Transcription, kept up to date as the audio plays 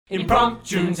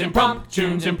Impromptunes,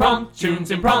 impromptunes, impromptunes,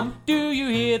 imprompt. Do you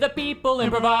hear the people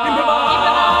improvising?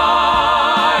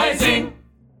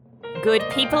 Good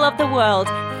people of the world,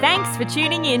 thanks for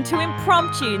tuning in to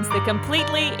Impromptunes, the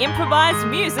completely improvised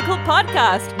musical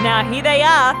podcast. Now here they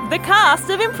are, the cast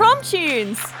of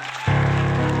Impromptunes.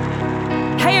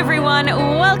 Hey everyone,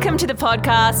 welcome to the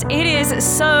podcast. It is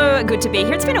so good to be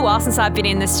here. It's been a while since I've been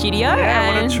in the studio.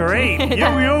 Yeah, what a treat.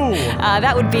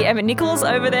 That would be Emma Nichols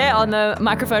over there on the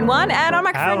microphone 1, and on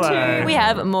microphone 2 we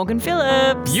have Morgan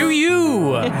Phillips. How do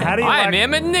you I'm like,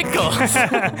 Emma Nichols.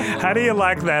 How do you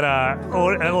like that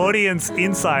audience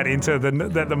insight into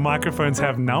that the microphones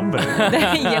have numbers?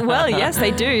 Yeah, well, yes, they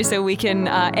do, so we can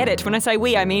edit. When I say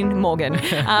we, I mean Morgan.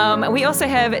 We also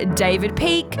have David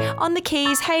Peake on the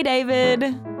keys. Hey,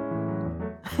 David.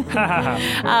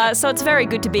 So it's very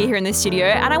good to be here in the studio,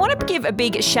 and I want to give a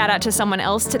big shout out to someone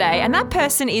else today, and that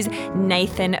person is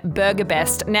Nathan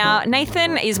Burgerbest. Now,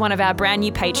 Nathan is one of our brand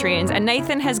new Patreons, and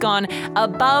Nathan has gone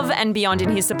above and beyond in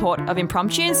his support of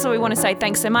Impromptunes, so we want to say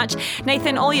thanks so much.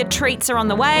 Nathan, all your treats are on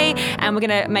the way, and we're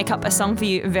going to make up a song for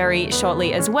you very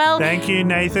shortly as well. Thank you,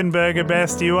 Nathan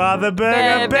Burgerbest. You are the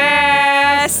Burger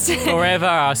Best. Forever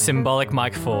our symbolic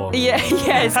Mike 4. Yeah,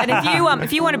 yes, and if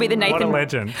you want to be the What a Nathan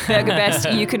legend.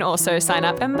 Burgerbest, you can also sign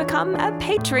up and become a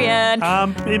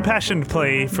Patreon. Impassioned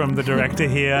plea from the director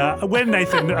here. When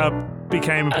Nathan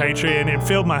became a Patreon, it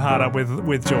filled my heart up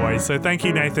with joy. So thank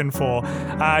you, Nathan, for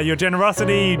your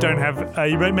generosity. You don't have,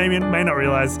 you may not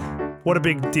realize what a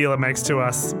big deal it makes to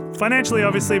us. Financially,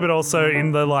 obviously, but also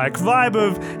in the vibe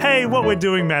of, hey, what we're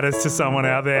doing matters to someone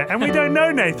out there. And we don't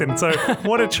know Nathan, so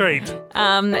what a treat.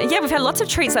 Yeah, we've had lots of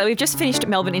treats. We've just finished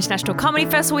Melbourne International Comedy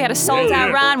Festival. We had a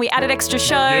sold-out run. We added extra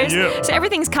shows. Yeah. So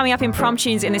everything's coming up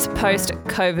Impromptunes in this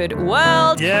post-COVID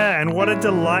world. Yeah, and what a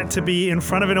delight to be in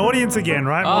front of an audience again,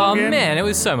 right, Oh Morgan? man, it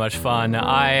was so much fun.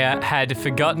 I had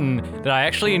forgotten that I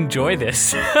actually enjoy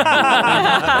this. What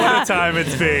a time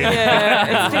it's been.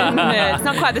 Yeah, it's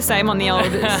not quite the same on the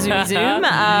old Zoom.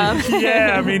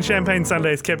 Yeah, I mean, Champagne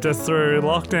Sundays kept us through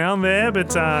lockdown there,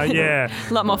 but yeah.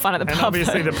 A lot more fun at the And pub.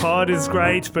 obviously the pod is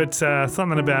great, but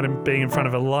something about him being in front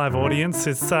of a live audience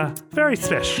is very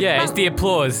special. Yeah, it's the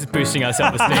applause boosting our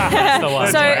self-esteem. That's the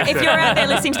one. So if you're out there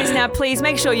listening to this now, please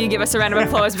make sure you give us a round of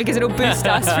applause because it'll boost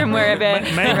us from wherever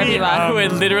you are. We're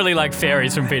literally like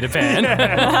fairies from Peter Pan.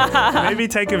 Maybe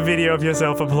take a video of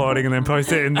yourself applauding and then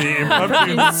post it in the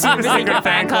Impromptunes Super Secret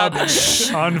Fan Club.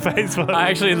 on Facebook. I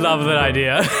actually love that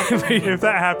idea. If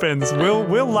that happens,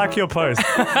 we'll like your post.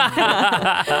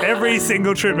 Every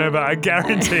single trip member, I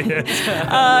guarantee it.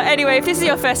 Anyway, if this is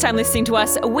your first time listening to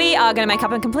us, we are going to make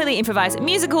up a completely improvised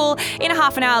musical in a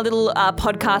half an hour little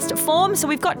podcast form. So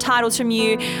we've got titles from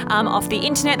you off the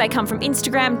internet. They come from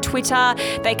Instagram, Twitter.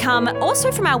 They come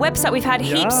also from our website. We've had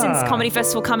heaps since Comedy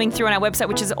Festival coming through on our website,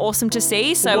 which is awesome to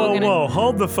see. So Whoa,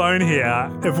 hold the phone here.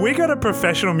 Have we got a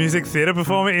professional music theatre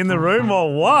performer in the room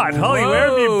or what? Holly, where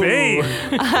have you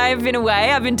been? I've been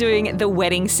away. I've been doing The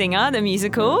Wedding Singer, the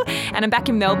musical, and I'm back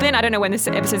in Melbourne. I don't know when this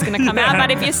episode's going to come out,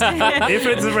 but if If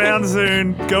it's around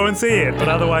soon, go and see it, but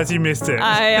otherwise you missed it.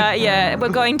 yeah, we're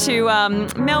going to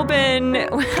Melbourne.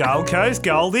 Gold Coast,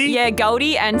 Goldie? Yeah,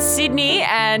 Goldie and Sydney,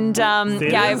 and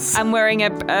I'm wearing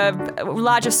a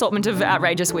large assortment of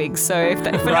outrageous wigs. So if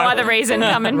for no other reason,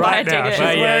 come and buy Right a now, ticket.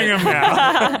 she's wearing them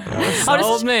now. I'll just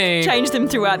Sold me. change them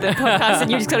throughout the podcast,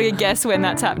 and you just got to guess when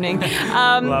that's happening.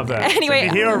 Love that. Anyway,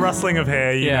 if you hear a rustling of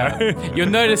hair, you know. You'll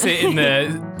notice it in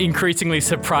the increasingly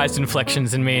surprised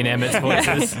inflections in me and Emmett's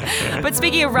voices. but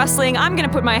speaking of rustling, I'm going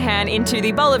to put my hand into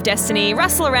the bowl of destiny,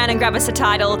 rustle around and grab us a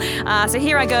title. So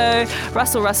here I go.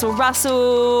 Rustle, rustle,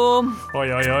 rustle.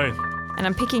 Oi, oi, oi. And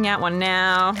I'm picking out one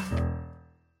now.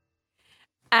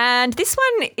 And this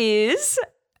one is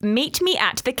Meet Me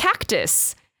at the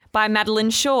Cactus by Madeline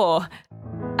Shaw.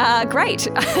 Great.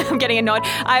 I'm getting a nod.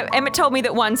 Emmett told me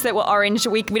that once that were orange,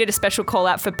 we did a special call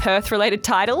out for Perth-related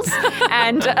titles.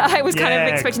 And I was kind of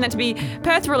expecting that to be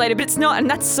Perth-related, but it's not. And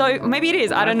that's so, maybe it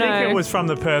is. I don't know. I think it was from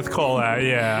the Perth call out,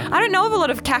 yeah. I don't know of a lot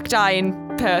of cacti in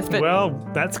Perth, but Well,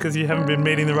 that's because you haven't been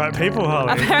meeting the right people,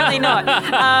 Holly. apparently not.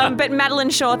 But Madeline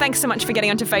Shaw, thanks so much for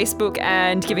getting onto Facebook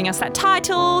and giving us that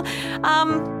title.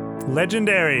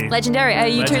 Legendary. Legendary. Are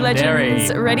you two Legendary.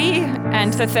 legends ready?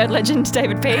 And the third legend,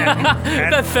 David P.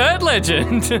 The third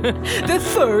legend. The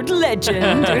third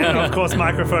legend. And of course,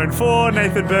 microphone 4,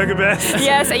 Nathan Burgerbest.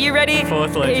 Yes, are you ready?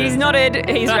 Fourth legend. He's nodded.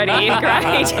 He's ready.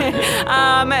 Great.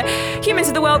 Humans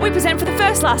of the world, we present for the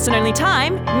first, last and only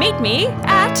time, Meet Me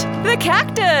at the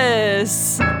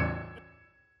Cactus.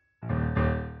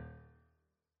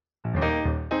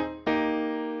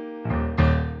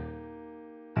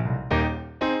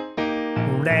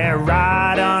 They're right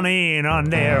ride on in on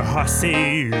their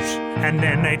horses, and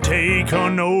then they take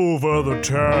on over the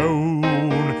town.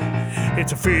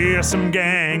 It's a fearsome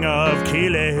gang of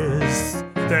killers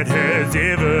that has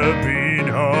ever been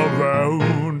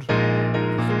around.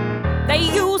 They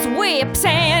use whips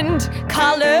and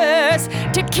collars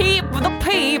to keep the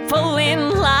people in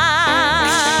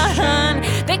line.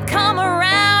 They come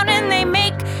around and they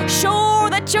make sure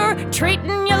that you're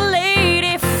treating your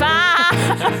lady fine.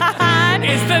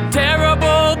 It's the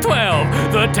terrible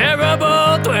 12, the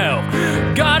terrible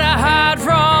 12. Gotta hide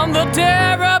from the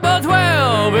terrible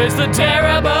 12. It's the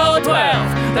terrible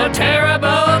 12, the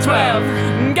terrible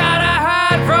 12. Gotta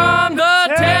hide from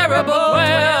the terrible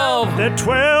 12. They're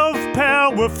 12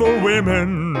 powerful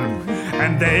women,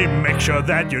 and they make sure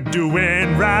that you're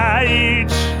doing right.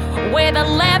 With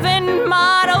 11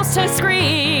 models to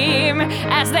scream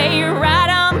as they ride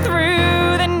on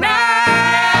through the night.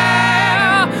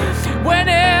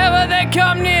 Whenever they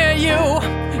come near you,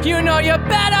 you know you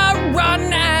better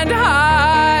run and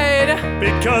hide.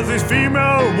 Because these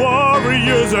female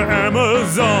warriors are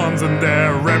Amazons, and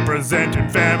they're representing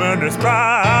feminist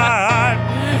pride.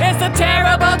 It's the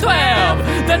terrible 12,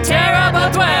 the terrible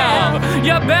 12.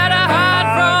 You better hide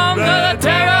from the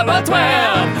terrible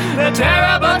 12, the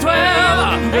terrible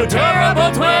 12, the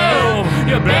terrible 12.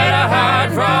 You better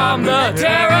hide from the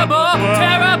terrible,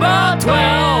 terrible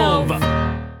 12.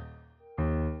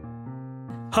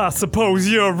 I suppose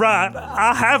you're right.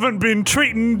 I haven't been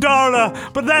treating Darla,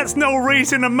 but that's no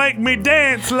reason to make me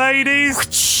dance,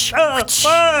 ladies.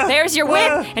 There's your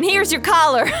whip, and here's your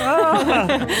collar.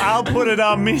 I'll put it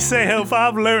on myself.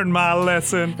 I've learned my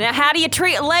lesson. Now, how do you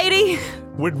treat a lady?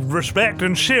 With respect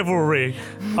and chivalry,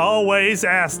 always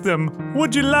ask them,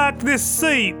 would you like this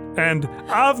seat? And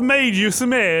I've made you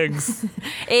some eggs.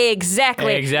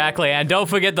 Exactly. Exactly, and don't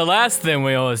forget the last thing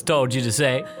we always told you to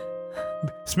say.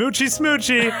 Smoochy,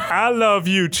 smoochy, I love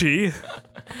you, Chi.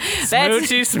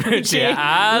 Smoochy, smoochy,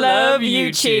 I love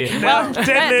you, Chi. Well,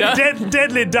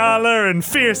 Deadly Dollar and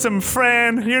fearsome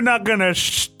Fran, you're not gonna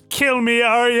kill me,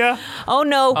 are ya? oh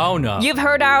no. Oh, no. You've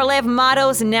heard our 11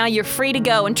 mottos, and now you're free to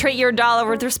go and treat your dollar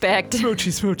with respect. Smoochy,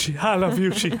 smoochy, I love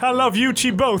you, Chi. I love you, Chi,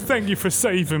 both. Thank you for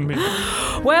saving me.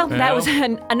 Well, that was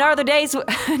another day's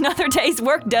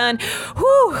work done.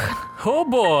 Whew. Oh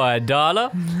boy, Darla.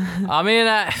 I mean,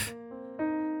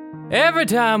 every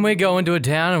time we go into a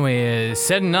town and we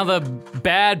send another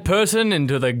bad person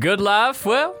into the good life,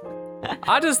 well,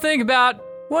 I just think about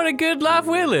what a good life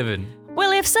we're living. We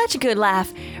live such a good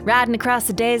life, riding across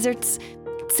the deserts,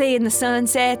 seeing the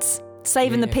sunsets,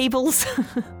 saving the peoples.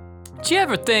 Do you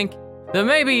ever think that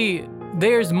maybe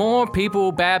there's more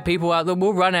people, bad people out there?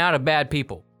 We'll run out of bad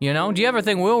people, you know? Do you ever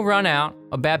think we'll run out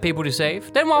of bad people to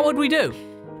save? Then what would we do?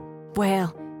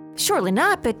 Well, surely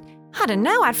not, but I don't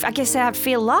know. I guess I'd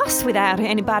feel lost without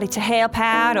anybody to help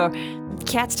out or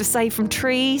cats to save from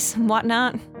trees and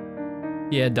whatnot.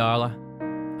 Yeah, Darla.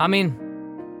 I mean,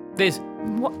 there's...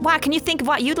 Why? Can you think of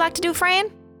what you'd like to do, Fran?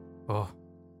 Oh,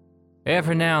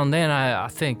 every now and then I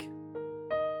think,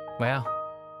 well,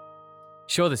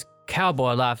 sure this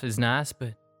cowboy life is nice,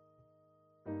 but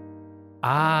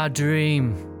I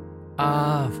dream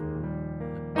of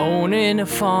owning a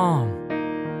farm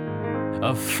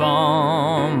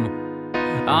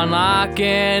unlike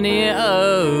any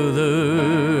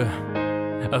other,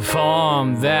 a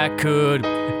farm that could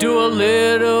do a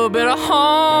little bit of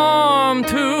harm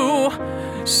to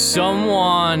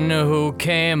someone who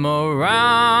came around.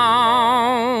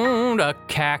 A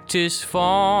cactus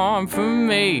farm for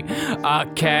me, a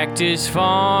cactus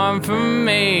farm for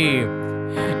me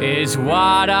is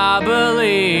what I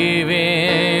believe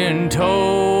in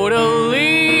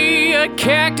totally. A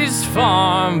cactus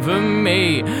farm for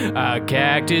me, a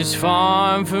cactus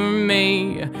farm for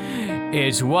me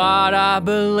is what I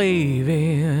believe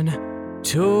in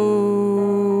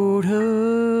totally.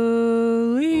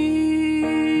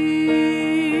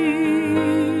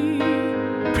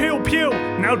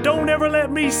 Now don't ever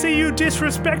let me see you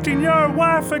disrespecting your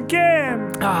wife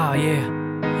again. Ah, yeah.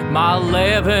 My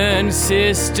 11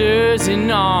 sisters in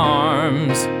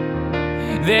arms,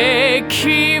 they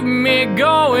keep me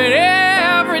going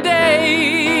every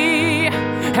day.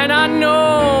 And I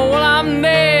know while I'm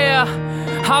there,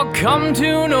 I'll come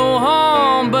to no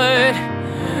harm. But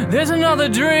there's another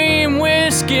dream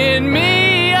whisking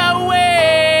me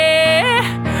away.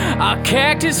 A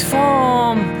cactus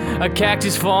farm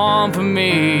for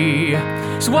me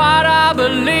is what I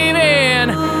believe in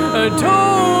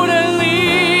totally.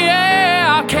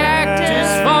 Yeah, a cactus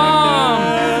farm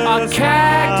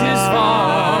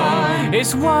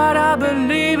is what I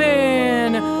believe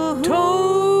in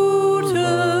totally.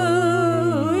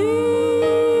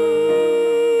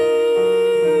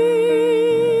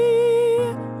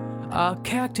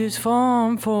 cactus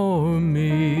farm for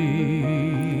me.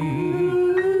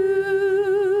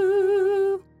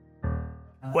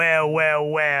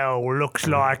 Well, looks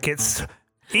like it's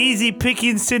easy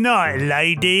pickings tonight,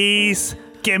 ladies.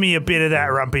 Give me a bit of that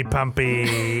rumpy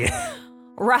pumpy.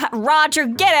 Roger,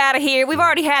 get out of here. We've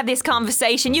already had this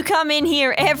conversation. You come in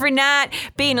here every night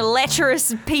being a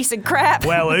lecherous piece of crap.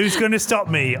 Well, who's going to stop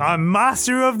me? I'm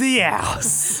master of the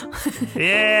house.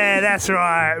 Yeah, that's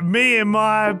right. Me and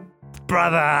my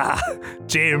brother,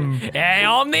 Jim. Hey,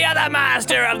 I'm the other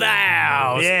master of the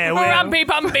house. Yeah, Rumpy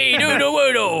pumpy doodle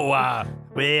woodle.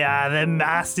 We are the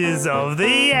masters of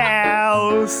the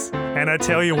house. And I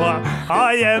tell you what,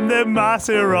 I am the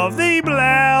master of the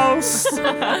blouse.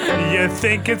 You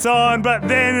think it's on, but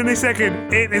then in a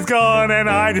second it is gone, and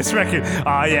I just reckon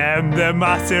I am the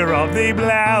master of the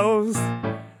blouse.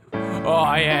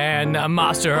 I am the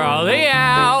master of the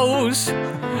house.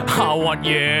 I want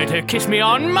you to kiss me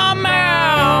on my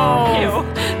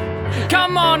mouth.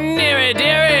 Come on, dearie,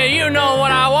 dearie, you know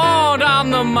what I want.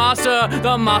 I'm the master of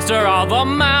the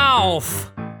mouth.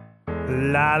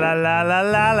 La la la la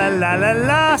la la la la,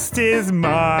 last is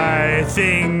my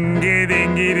thingy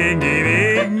dingy dingy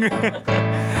ding.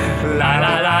 La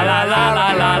la la la la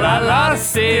la la la,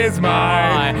 last is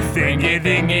my thingy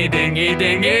dingy dingy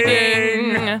dingy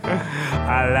ding.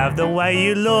 I love the way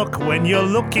you look when you're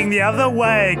looking the other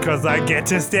way, 'cause I get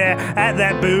to stare at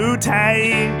that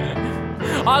booty.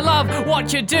 I love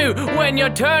what you do when you're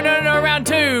turning around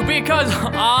too, because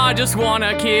I just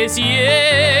wanna kiss you.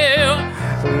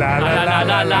 La la la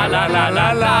la la la la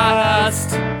la,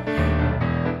 last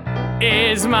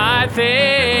is my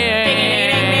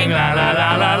thing. La la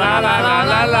la la la la la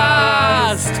la,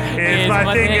 last is my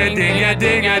thing. Ding a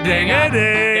ding a ding a ding a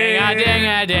ding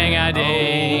a ding a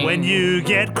ding. When you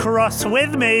get cross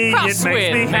with me, it makes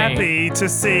me happy to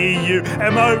see you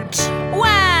emote.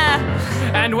 Wow!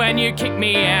 And when you kick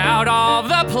me out of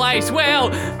the place, well,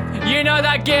 you know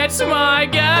that gets my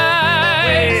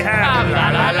guy. We have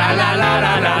la la la la la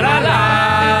la la la,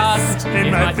 last in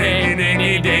my thingy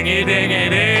dingy dingy dingy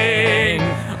ding.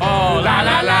 Oh la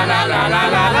la la la la la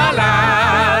la la,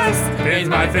 last is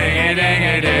my thingy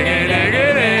dingy dingy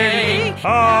dingy ding.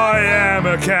 I am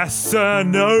a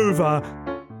Casanova.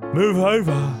 Move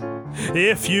over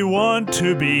if you want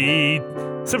to be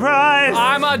surprised.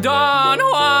 I'm a Don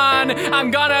Juan. I'm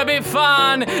gonna be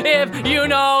fun if you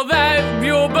know that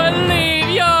you'll believe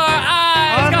your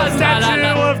eyes. I'm the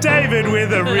statue of David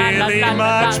with a really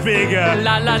much bigger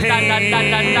penis.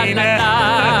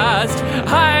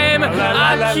 I'm a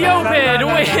Cupid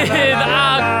with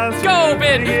a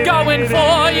Cupid going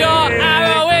for your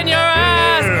arrow in your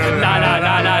ass. La la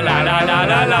la la la la la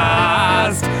la,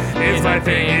 last is my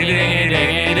thingy dingy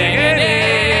dingy dingy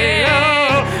ding.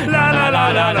 La la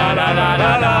la la la la la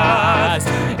la, last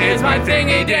is my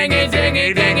thingy dingy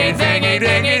dingy dingy dingy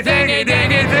dingy dingy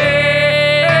dingy ding.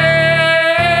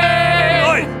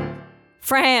 Oi!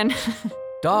 Fran,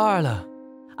 Darla.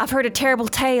 I've heard a terrible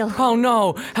tale. Oh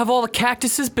no, have all the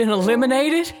cactuses been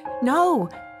eliminated? No.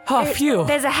 Oh, phew.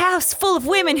 There's a house full of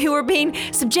women who are being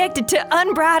subjected to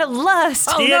unbridled lust.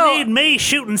 Oh, Do you no. need me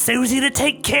shooting Susie to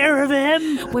take care of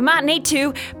him? We might need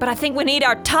to, but I think we need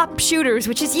our top shooters,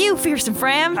 which is you, Fearsome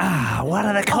Fram. Why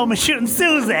do they call me shooting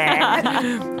Susie?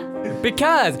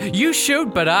 Because you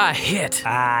shoot, but I hit.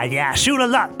 Yeah, shoot a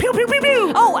lot. Pew, pew, pew,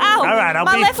 pew. Oh, ow! All right,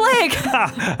 my left leg.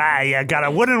 You got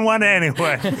a wooden one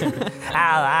anyway.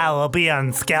 I will be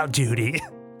on scout duty.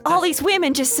 All these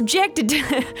women just subjected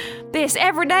to this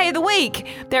every day of the week.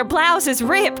 Their blouses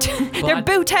ripped, their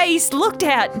booties looked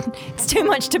at. It's too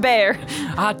much to bear.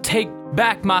 I take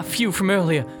back my few from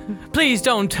earlier. Please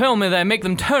don't tell me they make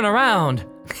them turn around.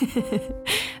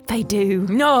 They do.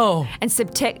 No. And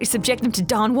subject them to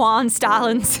Don Juan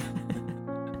stylings.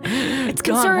 It's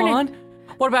concerning. Don Juan?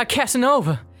 What about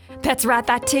Casanova? That's right,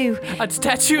 that too. A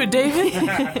statue of David?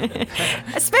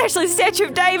 Especially the statue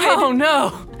of David. Oh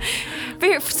no.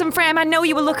 Fearsome Fram, I know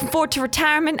you were looking forward to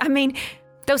retirement. I mean,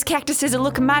 those cactuses are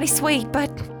looking mighty sweet,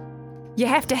 but you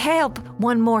have to help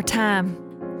one more time.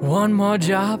 One more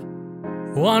job?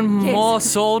 One more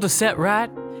soul to set right?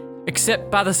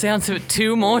 Except by the sounds of it,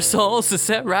 2 more souls to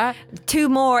set right? 2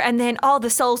 more, and then all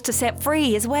the souls to set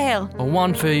free as well. Well,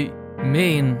 1 for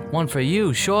me and 1 for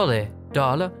you, surely,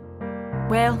 Darla.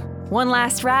 Well, one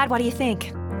last ride, what do you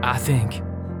think? I think.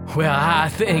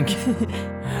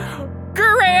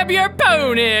 Grab your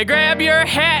pony, grab your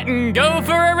hat, and go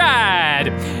for a ride.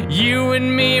 You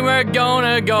and me, we're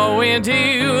gonna go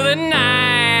into the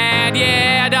night.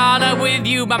 Yeah, Darla, with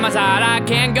you by my side, I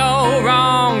can't go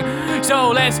wrong.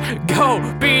 So let's go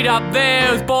beat up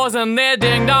those boys and their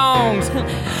ding-dongs.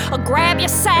 Grab your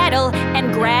saddle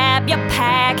and grab your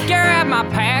pack. Grab my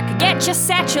pack. Get your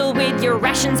satchel with your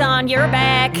rations on your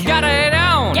back. Got it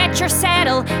on. Get your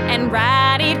saddle and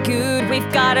ride it good. We've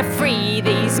gotta free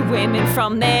these women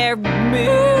from their mood.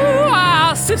 Ooh,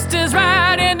 our sisters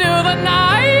ride into the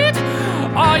night.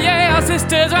 Oh yeah, our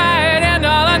sisters ride into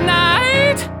the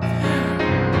night.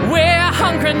 We're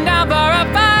hunkering down for a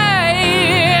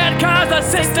fight, 'cause the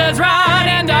sisters ride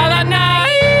into the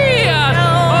night.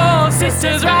 Oh,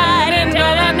 sisters ride into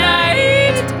the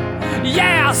night.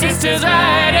 Yeah, sisters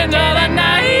ride into the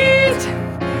night.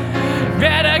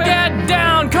 Better get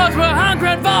down, 'cause we're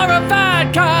hunkering for a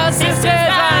fight, 'cause sisters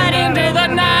ride into the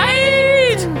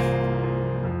night.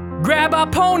 Grab our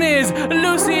ponies,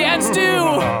 Lucy and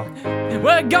Stu.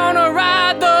 We're gonna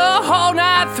ride the whole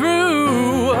night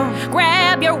through.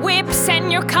 Grab your whips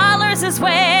and your collars as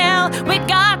well. We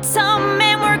got some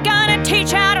men we're gonna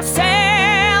teach how to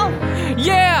sail.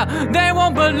 Yeah, they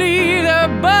won't believe their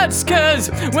butts, 'cause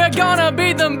we're gonna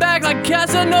beat them back like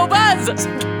Casanovas.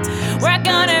 We're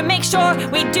gonna make sure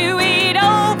we do it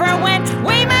over when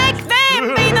we make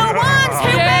them be the ones who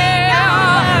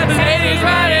Yeah, the ladies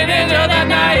riding into the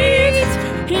night.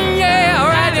 Yeah,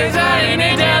 riders riding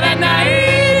into the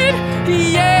night.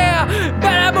 Yeah,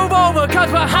 better move over, 'cause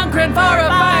we're hunkering for a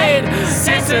fight.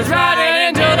 Sisters riding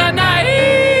into the night.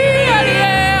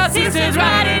 Yeah, sisters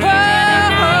riding into the night.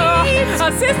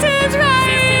 Sisters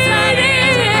riding.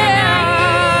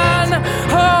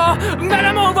 Oh,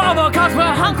 better move over, 'cause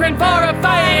we're hunkering for a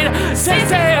fight.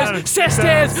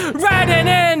 Sisters riding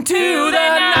into the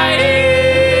night.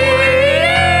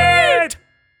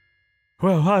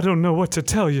 Well, I don't know what to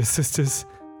tell you, sisters.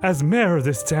 As mayor of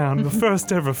this town, the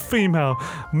first ever female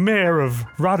mayor of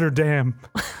Rotterdam,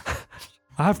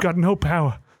 I've got no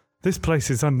power. This place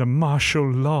is under martial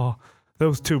law.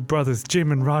 Those two brothers,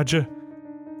 Jim and Roger,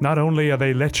 not only are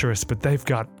they lecherous, but they've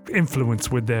got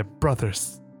influence with their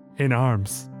brothers in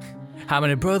arms. How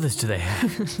many brothers do they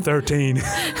have? 13.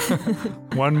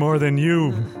 One more than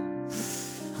you.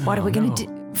 What are we gonna do?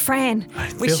 Fran,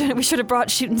 we should have brought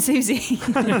Shootin' Susie.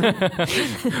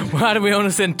 Why do we only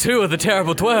send 2 of the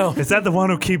Terrible 12? Is that the one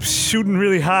who keeps shooting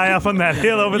really high up on that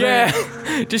hill over there?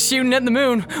 Yeah, just shooting at the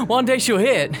moon. One day she'll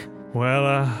hit. Well,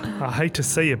 I hate to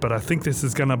say it, but I think this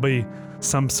is gonna be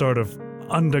some sort of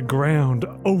underground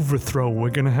overthrow. We're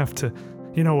gonna have to,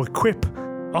 equip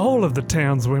all of the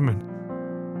town's women.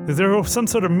 Is there some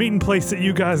sort of meeting place that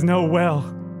you guys know well,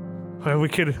 where we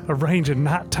could arrange a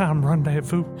nighttime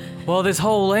rendezvous? Well, this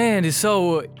whole land is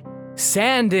so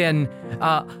sandy and,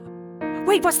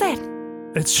 Wait, what's that?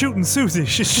 It's Shootin' Susie.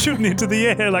 She's shooting into the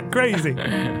air like crazy.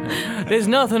 there's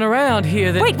nothing around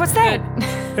here that... Wait, what's that?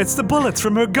 It's the bullets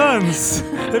from her guns.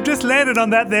 They've just landed on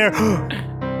that there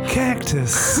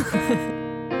cactus.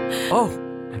 Oh,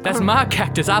 that's my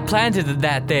cactus. I planted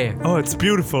that there. Oh, it's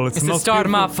beautiful. It's the the most start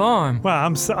of my beautiful- farm. Wow,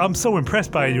 I'm so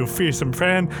impressed by you, fearsome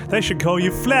Fran. They should call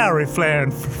you Flowery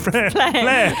Flan.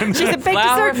 Flan. She's a baked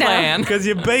Flower dessert now. plan. Because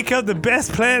you bake up the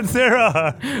best plants there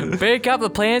are. Bake up the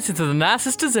plants into the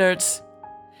nicest desserts.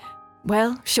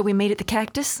 Well, shall we meet at the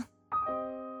cactus?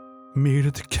 Meet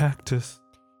at the cactus.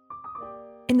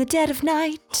 In the dead of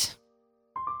night.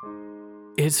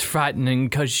 It's frightening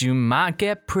 'cause you might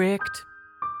get pricked.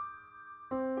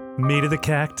 Meet at the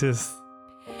cactus.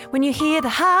 When you hear the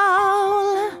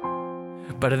howl.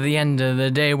 But at the end of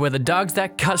the day, we're the dogs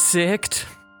that got sicked.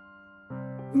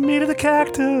 Meet at the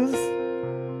cactus.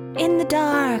 In the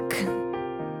dark.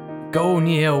 Go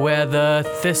near where the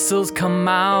thistles come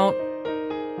out.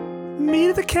 Meet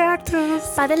at the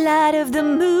cactus. By the light of the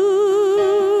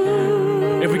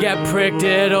moon. If we get pricked,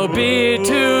 it'll be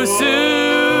too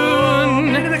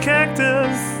soon. Meet at the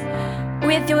cactus.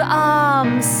 With your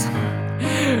arms.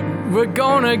 We're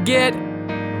gonna get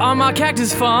on my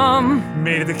cactus farm.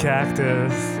 Meet at the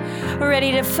cactus.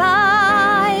 Ready to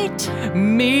fight.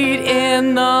 Meet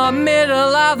in the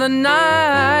middle of the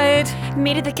night.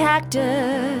 Meet at the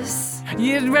cactus.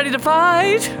 You ready to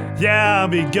fight? Yeah, I'll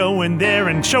be going there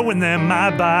and showing them my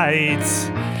bites.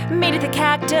 Meet at the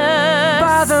cactus.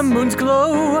 By the moon's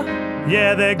glow.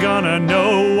 Yeah, they're gonna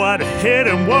know what hit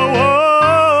 'em. Whoa,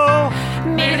 whoa.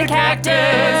 Meet at the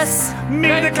cactus.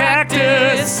 Meet at the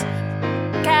cactus.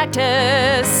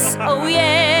 Cactus. Oh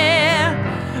yeah.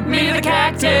 Meet at the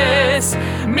cactus.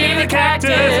 Meet at the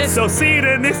cactus. So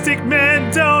Satanistic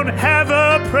men don't have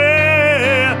a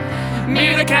prayer.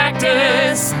 Meet at the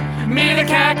cactus. Meet at the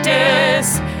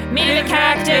cactus. Meet at the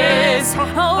cactus.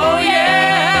 Oh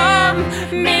yeah.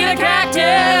 Meet at the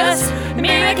cactus.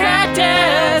 Meet at the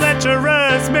cactus.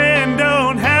 Lecherous men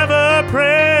don't have a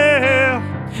prayer.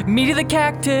 Meet at the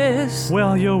cactus.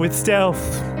 Well, you're with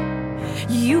stealth.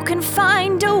 You can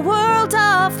find a world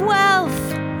of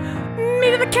wealth.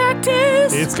 Meet the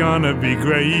cactus. It's gonna be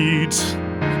great.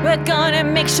 We're gonna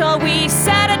make sure we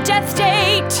set a death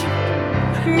date.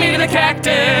 Meet the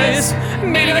cactus.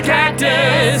 Meet the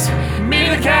cactus. Meet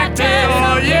the cactus.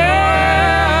 Oh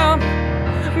yeah.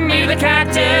 Meet the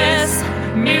cactus.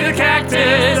 Meet the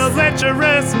cactus. Those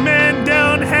lecherous men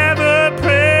don't have a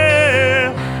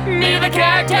prayer. Meet the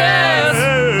cactus.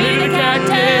 Meet the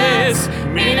cactus.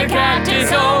 Meet the cactus.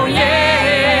 Oh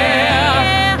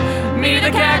yeah. Meet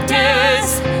the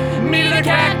cactus. Meet the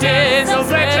cactus. Those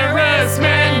lecherous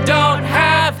men don't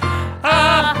have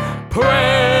a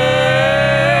prayer.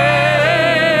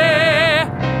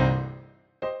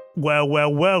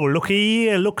 Well, looky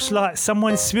here. Looks like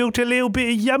someone spilt a little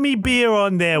bit of yummy beer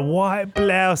on their white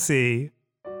blousey.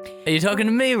 Are you talking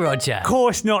to me, Roger? Of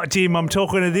course not, Jim. I'm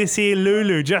talking to this here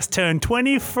Lulu. Just turned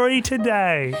 23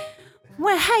 today.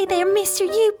 Well, hey there, mister.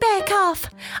 You back off.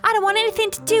 I don't want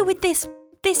anything to do with this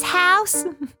house.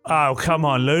 Oh, come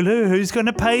on, Lulu. Who's going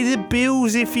to pay the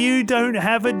bills if you don't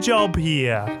have a job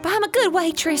here? But I'm a good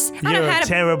waitress. I know You're how a to...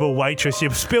 terrible waitress.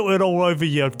 You've spilt it all over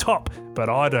your top, but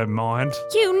I don't mind.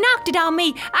 You knocked it on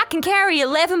me. I can carry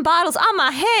 11 bottles on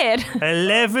my head.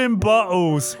 11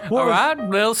 bottles. What All was- right,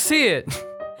 we'll see it.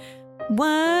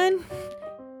 1,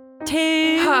 2.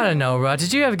 I don't know, Roger.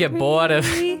 Did you ever get bored of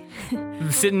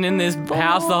sitting in this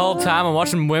house the whole time and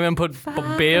watching women put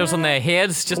beers on their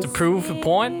heads just to prove the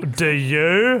point? Do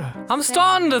you? I'm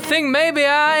starting to think maybe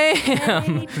I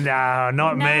am. No,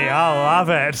 not me. I love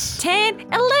it. 10,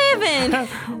 11.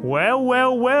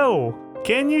 Well.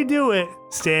 Can you do it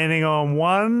standing on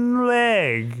one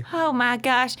leg? Oh my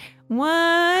gosh. 1.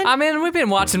 I mean, we've been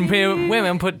watching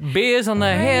women put beers on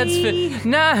their heads for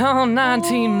now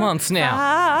 19 months now.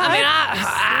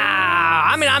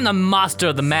 I mean, I'm the master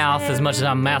of the mouth as much as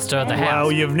I'm master of the house.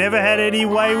 Well, you've never had any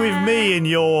way with me and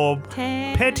your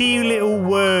 10. petty little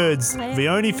words. The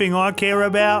only thing I care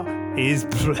about is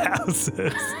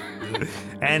blouses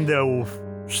and the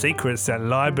secrets that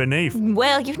lie beneath.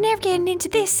 Well, you're never getting into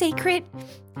this secret.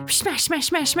 Smash, smash,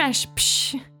 smash, smash.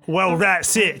 Psh. Well,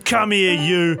 that's it. Come here,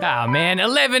 you. Oh man,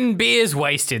 11 beers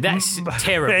wasted. That's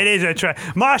terrible. It is a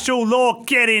martial law,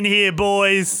 get in here,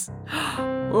 boys.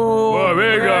 It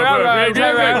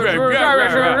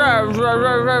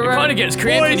kind of gets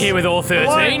cramped in Boys, here with all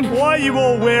 13. Why are you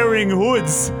all wearing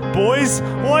hoods, boys?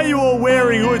 Why are you all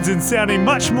wearing hoods and sounding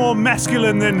much more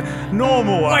masculine than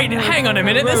normal? Wait, hang on a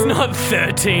minute. There's not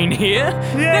 13 here.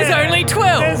 Yeah. There's only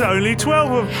 12. There's only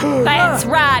 12 of That's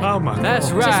right. Oh my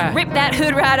That's God. right. Rip that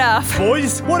hood right off.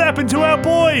 Boys, what happened to our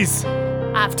boys?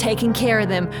 I've taken care of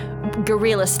them,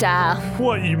 gorilla style.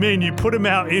 What, you mean you put them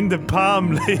out in the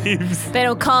palm leaves? They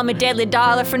don't call me Deadly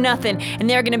Dollar for nothing, and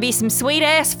they're gonna be some sweet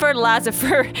ass fertilizer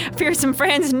for Fearsome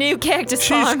Friend's new cactus She's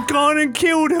farm. gone and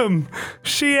killed him.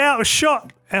 She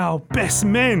outshot our best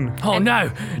men. Oh no,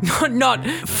 not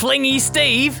Flingy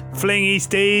Steve. Flingy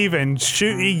Steve and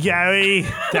Shooty Gary.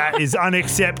 That is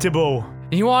unacceptable.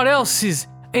 And you know what else is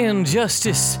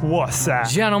injustice? What's that?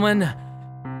 Gentlemen,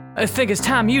 I think it's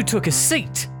time you took a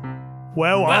seat.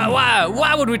 Well,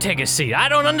 Why would we take a seat? I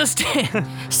don't understand.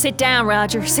 Sit down,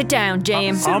 Roger. Sit down,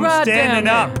 James. I'm right standing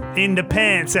down up in the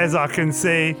pants, as I can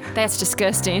see. That's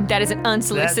disgusting. That is an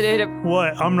unsolicited.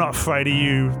 What? I'm not afraid of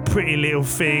you, pretty little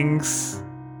things.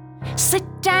 Sit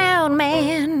down,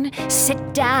 man.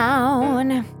 Sit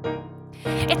down.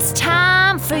 It's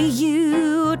time for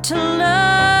you to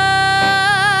learn.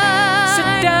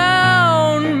 Sit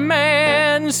down,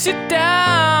 man. Sit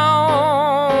down.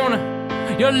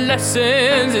 Your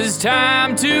lessons is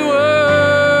time to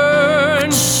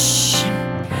earn. Shh.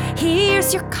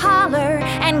 Here's your collar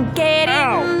and get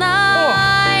in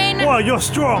line. Whoa, you're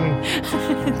strong.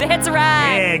 That's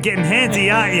right. Yeah, getting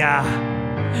handsy, aren't ya?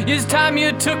 It's time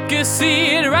you took a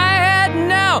seat right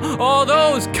now. All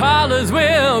those collars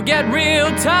will get real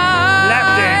tight.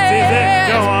 Lap dance, is it?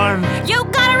 Go on. You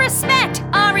gotta respect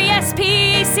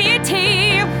R-E-S-P-C-T.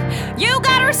 You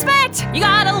gotta respect, you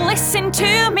gotta listen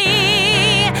to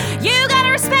me. You gotta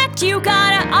respect, you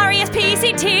gotta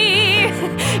R-E-S-P-C-T.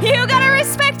 You gotta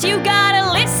respect, you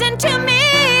gotta listen to me.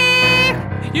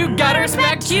 You gotta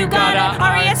respect, you gotta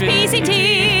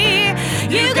R-E-S-P-C-T.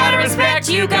 You gotta respect,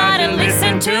 you gotta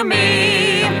listen to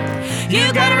me.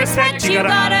 You gotta respect, you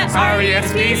gotta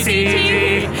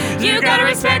R-E-S-P-C-T. You gotta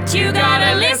respect, you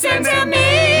gotta listen to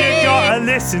me. You gotta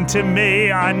listen to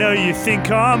me. I know you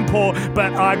think I'm poor,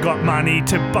 but I got money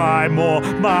to buy more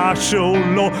martial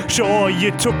law. Sure,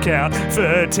 you took out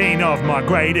 13 of my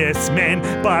greatest men,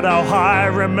 but I'll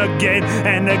hire 'em again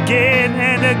and again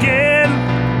and again.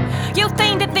 You'll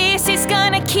think that this is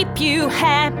gonna keep you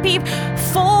happy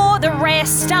for the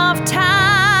rest of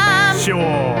time.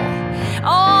 Sure.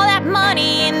 All that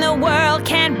money in the world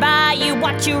can't buy you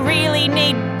what you really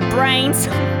need, brains.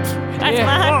 That's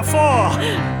mine. What for?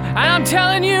 And I'm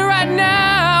telling you right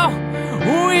now,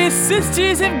 we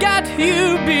sisters have got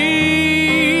you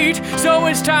beat. So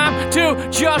it's time to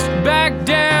just back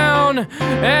down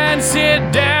and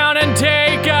sit down and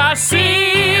take a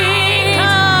seat.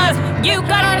 'Cause you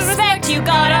gotta respect, you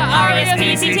gotta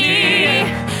RSPCT.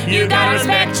 You gotta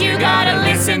respect, you gotta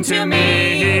listen to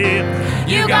me.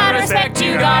 You gotta respect,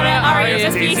 you gotta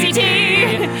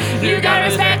RSPCT. You gotta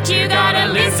respect, you gotta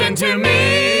listen to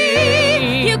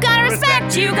me. You gotta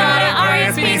respect, you gotta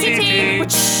RSPCT.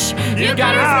 You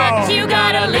gotta respect, you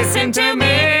gotta listen to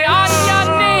me. On your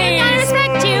knees. You gotta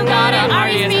respect, you gotta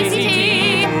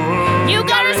RSPCT. You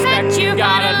gotta respect, you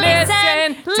gotta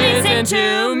listen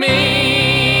to me.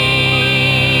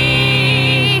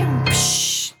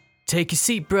 Take a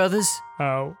seat, brothers.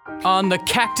 Oh. On the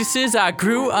cactuses I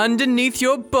grew underneath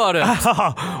your buttocks.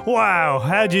 Oh, wow,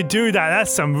 how'd you do that?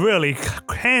 That's some really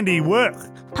handy work.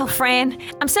 Oh, Fran,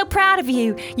 I'm so proud of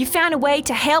you. You found a way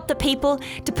to help the people,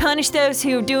 to punish those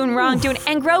who are doing wrongdoing,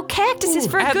 and grow cactuses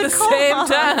for a At good the cause. same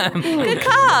time. Good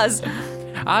cause.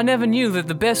 I never knew that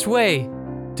the best way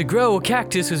to grow a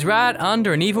cactus was right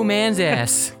under an evil man's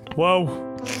ass. Well,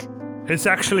 it's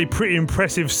actually pretty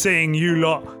impressive seeing you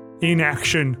lot in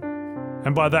action.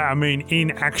 And by that I mean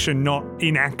in action, not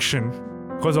inaction.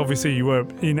 Because obviously you were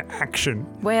in action.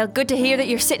 Well, good to hear that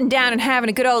you're sitting down and having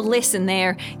a good old listen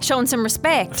there, showing some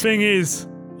respect. Thing is,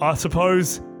 I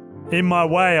suppose, in my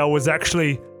way, I was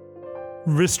actually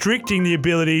restricting the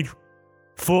ability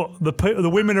for the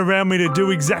women around me to do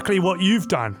exactly what you've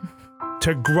done.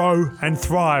 To grow and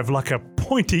thrive like a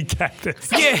pointy cactus.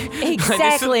 Yeah,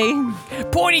 Exactly. This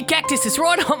pointy cactus is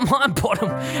right on my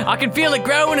bottom. I can feel it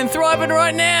growing and thriving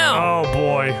right now. Oh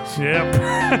boy, yep.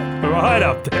 Right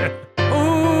up there.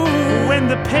 Ooh. When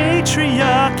the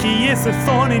patriarchy is a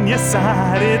thorn in your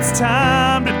side, it's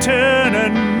time to turn a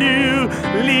new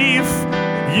leaf.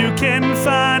 You can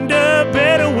find a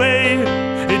better way.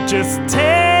 It just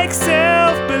takes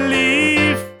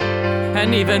self-belief.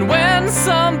 And even when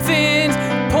something's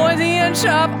pointy and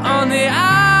sharp on the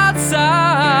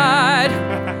outside,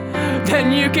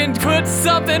 then you can put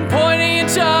something pointy and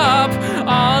sharp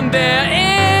on their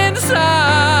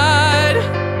inside.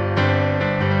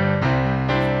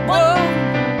 Whoa,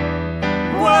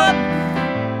 whoa,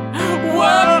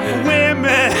 whoa,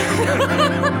 Women.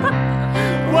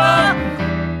 whoa,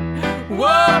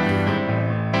 whoa,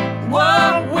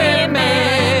 whoa,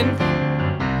 women.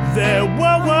 They're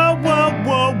whoa, whoa, whoa,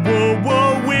 whoa, whoa,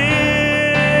 whoa,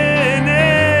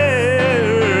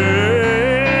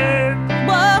 winning.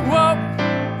 Whoa, Whoa,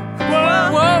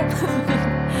 Whoa, whoa,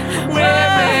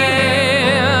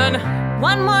 women.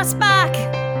 one more spark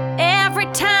every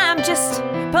time, just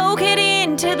poke it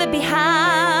into the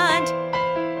behind.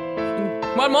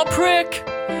 One more prick,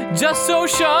 just so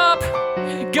sharp,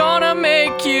 gonna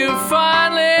make you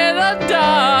finally the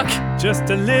dark. Just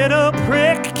a little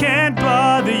prick can't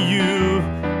bother you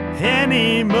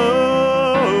anymore.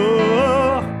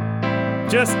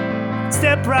 Just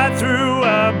step right through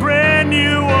a brand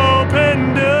new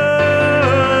open door.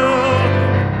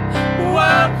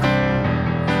 Whoa,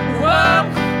 whoa,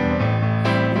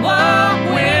 whoa,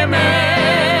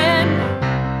 women.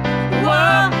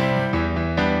 Whoa,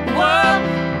 whoa,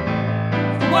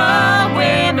 whoa,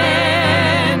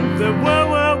 women. The whoa,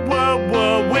 whoa, whoa,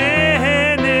 whoa,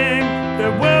 winning. The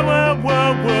whoa, whoa, whoa,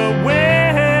 whoa,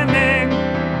 winning.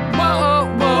 Whoa,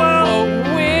 whoa, whoa,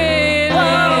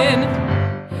 women.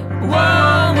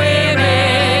 Whoa,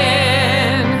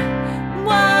 women.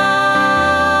 Whoa.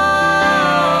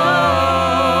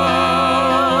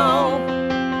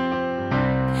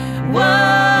 Whoa.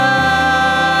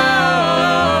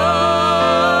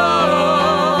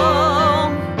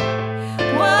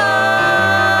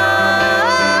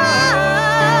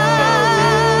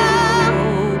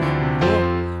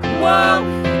 Whoa,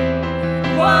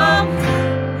 whoa,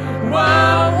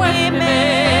 whoa,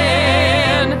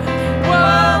 women.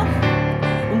 Whoa,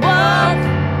 Whoa.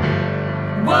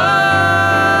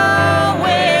 Whoa,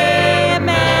 women.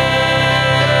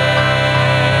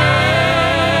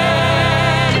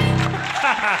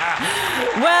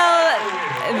 Well,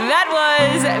 that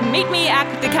was Meet Me at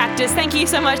the Cactus. Thank you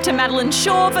so much to Madeline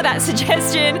Shaw for that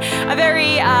suggestion. A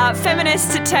very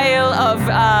feminist tale of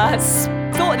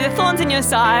the thorns in your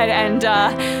side, and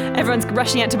everyone's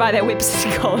rushing out to buy their whips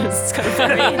and collars. It's kind of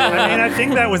funny. I mean, I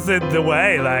think that was the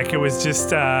way. Like, it was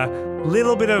just a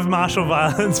little bit of martial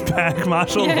violence back,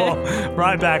 martial law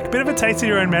right back. Bit of a taste of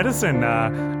your own medicine,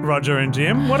 Roger and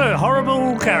Jim. What a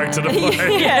horrible character to play.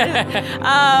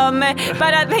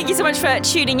 But thank you so much for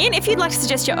tuning in. If you'd like to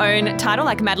suggest your own title,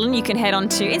 like Madeline, you can head on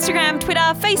to Instagram, Twitter,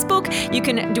 Facebook. You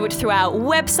can do it through our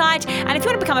website. And if you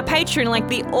want to become a patron like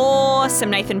the awesome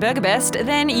Nathan Burgerbest,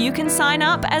 then you can sign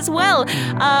up as well.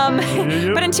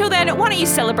 But until then, why don't you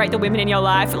celebrate the women in your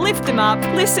life, lift them up,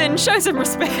 listen, show some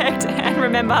respect, and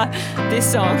remember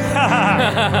this song.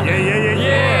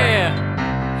 Yeah.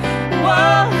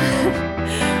 Whoa,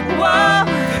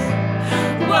 whoa.